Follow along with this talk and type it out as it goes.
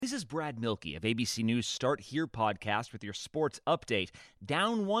This is Brad Milkey of ABC News Start Here podcast with your sports update.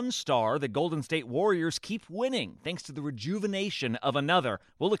 Down one star, the Golden State Warriors keep winning thanks to the rejuvenation of another.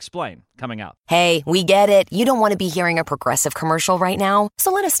 We'll explain coming up. Hey, we get it. You don't want to be hearing a Progressive commercial right now, so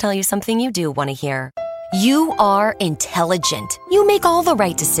let us tell you something you do want to hear. You are intelligent. You make all the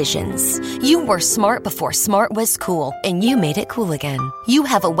right decisions. You were smart before smart was cool, and you made it cool again. You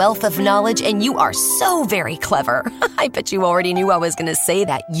have a wealth of knowledge, and you are so very clever. I bet you already knew I was going to say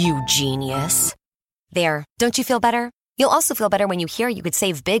that, you genius. There, don't you feel better? You'll also feel better when you hear you could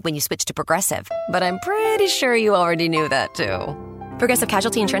save big when you switch to Progressive. But I'm pretty sure you already knew that, too. Progressive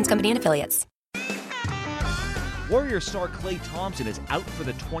Casualty Insurance Company and Affiliates. Warriors star Klay Thompson is out for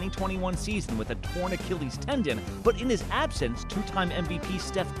the 2021 season with a torn Achilles tendon, but in his absence, two-time MVP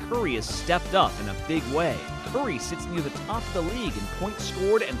Steph Curry has stepped up in a big way. Curry sits near the top of the league in points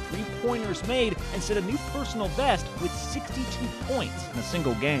scored and three-pointers made and set a new personal best with 62 points in a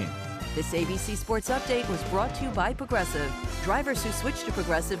single game. This ABC Sports Update was brought to you by Progressive. Drivers who switch to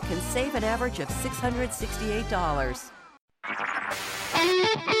Progressive can save an average of $668.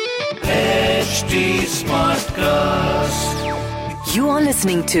 HD Smartcast. You are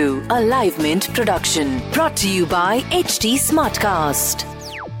listening to a Live Mint production brought to you by HD Smartcast.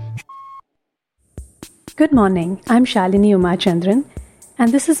 Good morning, I'm Shalini Umachandran,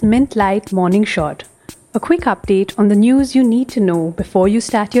 and this is Mint Light Morning Short, a quick update on the news you need to know before you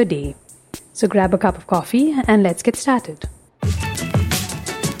start your day. So grab a cup of coffee and let's get started.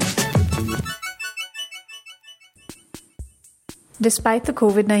 Despite the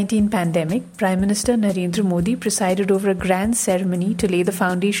COVID-19 pandemic, Prime Minister Narendra Modi presided over a grand ceremony to lay the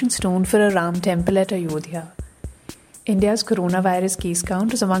foundation stone for a Ram temple at Ayodhya. India's coronavirus case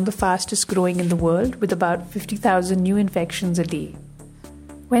count is among the fastest growing in the world, with about 50,000 new infections a day.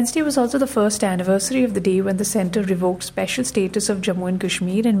 Wednesday was also the first anniversary of the day when the centre revoked special status of Jammu and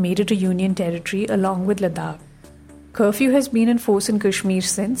Kashmir and made it a union territory along with Ladakh. Curfew has been in force in Kashmir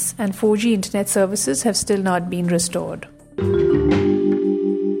since, and 4G internet services have still not been restored.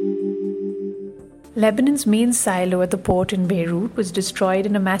 Lebanon's main silo at the port in Beirut was destroyed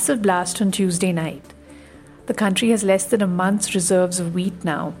in a massive blast on Tuesday night. The country has less than a month's reserves of wheat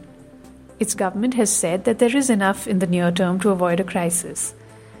now. Its government has said that there is enough in the near term to avoid a crisis.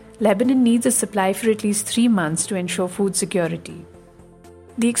 Lebanon needs a supply for at least 3 months to ensure food security.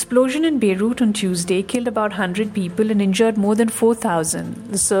 The explosion in Beirut on Tuesday killed about 100 people and injured more than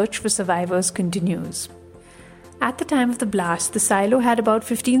 4,000. The search for survivors continues. At the time of the blast, the silo had about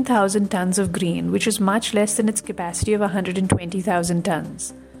 15,000 tons of grain, which is much less than its capacity of 120,000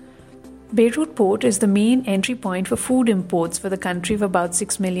 tons. Beirut port is the main entry point for food imports for the country of about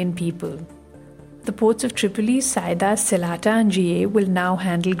 6 million people. The ports of Tripoli, Saida, Selata and Jie will now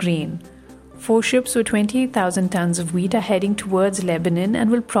handle grain. 4 ships with 28,000 tons of wheat are heading towards Lebanon and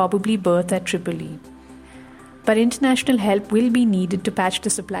will probably berth at Tripoli. But international help will be needed to patch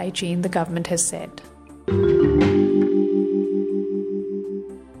the supply chain, the government has said.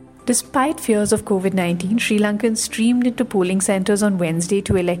 Despite fears of COVID-19, Sri Lankans streamed into polling centres on Wednesday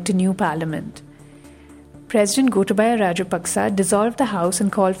to elect a new parliament. President Gotabaya Rajapaksa dissolved the House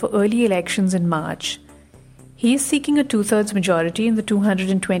and called for early elections in March. He is seeking a 2/3 majority in the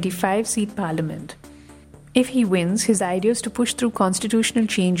 225-seat parliament. If he wins, his idea is to push through constitutional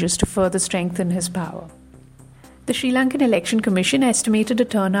changes to further strengthen his power. The Sri Lankan Election Commission estimated a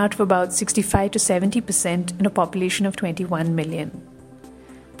turnout of about 65 to 70% in a population of 21 million.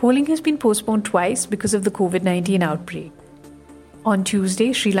 Polling has been postponed twice because of the COVID-19 outbreak. On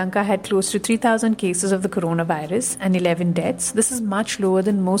Tuesday, Sri Lanka had close to 3,000 cases of the coronavirus and 11 deaths. This is much lower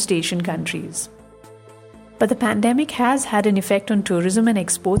than most Asian countries. But the pandemic has had an effect on tourism and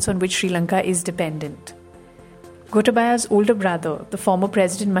exports on which Sri Lanka is dependent. Gotabaya's older brother, the former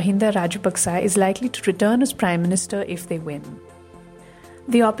President Mahinda Rajapaksa, is likely to return as Prime Minister if they win.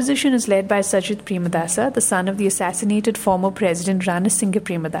 The opposition is led by Sajith Premadasa, the son of the assassinated former President Ranasinghe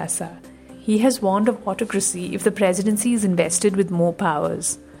Premadasa. He has warned of autocracy if the presidency is invested with more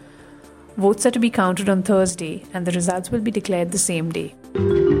powers. Votes are to be counted on Thursday, and the results will be declared the same day.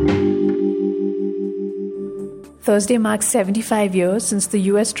 Thursday marks 75 years since the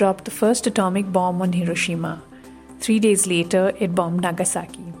US dropped the first atomic bomb on Hiroshima. 3 days later, it bombed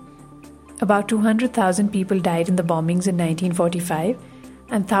Nagasaki. About 200,000 people died in the bombings in 1945,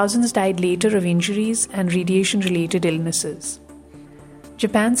 and thousands died later of injuries and radiation-related illnesses.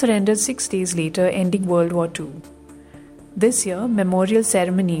 Japan surrendered 6 days later, ending World War II. This year, memorial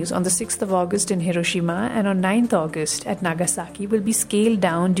ceremonies on the 6th of August in Hiroshima and on 9th August at Nagasaki will be scaled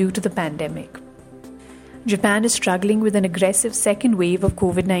down due to the pandemic. Japan is struggling with an aggressive second wave of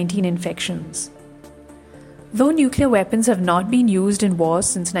COVID-19 infections. Though nuclear weapons have not been used in wars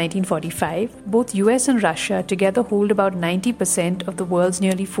since 1945, both US and Russia together hold about 90% of the world's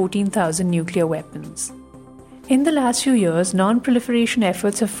nearly 14,000 nuclear weapons. In the last few years, non-proliferation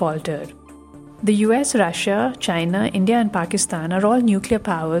efforts have faltered. The US, Russia, China, India and Pakistan are all nuclear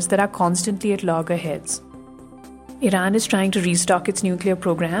powers that are constantly at loggerheads. Iran is trying to restock its nuclear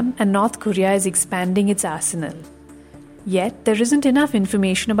program, and North Korea is expanding its arsenal. Yet, there isn't enough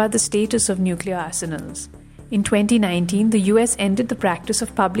information about the status of nuclear arsenals. In 2019, the US ended the practice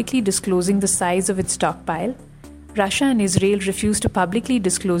of publicly disclosing the size of its stockpile. Russia and Israel refuse to publicly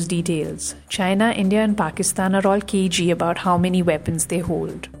disclose details. China, India, and Pakistan are all cagey about how many weapons they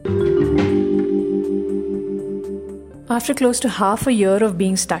hold. After close to half a year of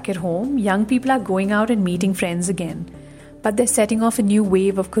being stuck at home, young people are going out and meeting friends again. But they're setting off a new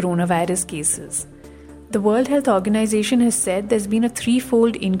wave of coronavirus cases. The World Health Organization has said there's been a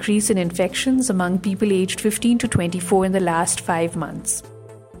 3-fold increase in infections among people aged 15 to 24 in the last 5 months.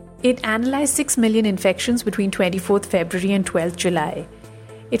 It analyzed 6 million infections between 24th February and 12th July.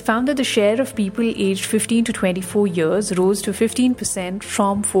 It found that the share of people aged 15 to 24 years rose to 15%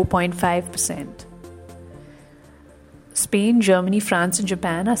 from 4.5%. Spain, Germany, France, and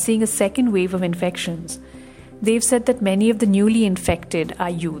Japan are seeing a second wave of infections. They've said that many of the newly infected are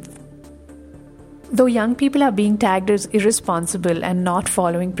youth. Though young people are being tagged as irresponsible and not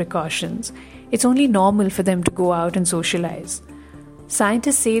following precautions, it's only normal for them to go out and socialize.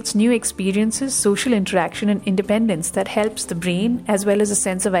 Scientists say it's new experiences, social interaction, and independence that helps the brain as well as a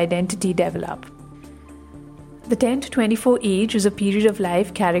sense of identity develop. The 10 to 24 age is a period of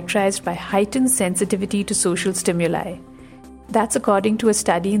life characterized by heightened sensitivity to social stimuli. That's according to a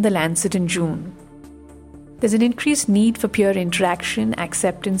study in The Lancet in June. There's an increased need for peer interaction,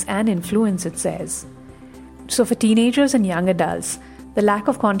 acceptance, and influence, it says. So for teenagers and young adults, the lack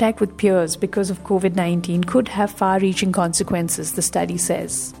of contact with peers because of COVID-19 could have far-reaching consequences, the study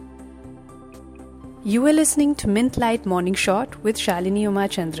says. You are listening to Mint Light Morning Shot with Shalini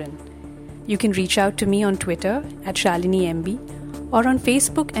Umachandran. You can reach out to me on Twitter at ShaliniMB or on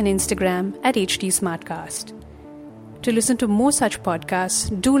Facebook and Instagram at HT Smartcast. To listen to more such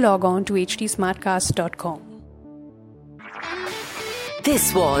podcasts, do log on to htsmartcast.com.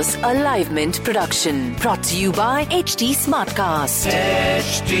 This was a Live Mint production brought to you by HT Smartcast.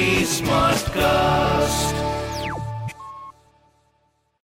 HT Smartcast.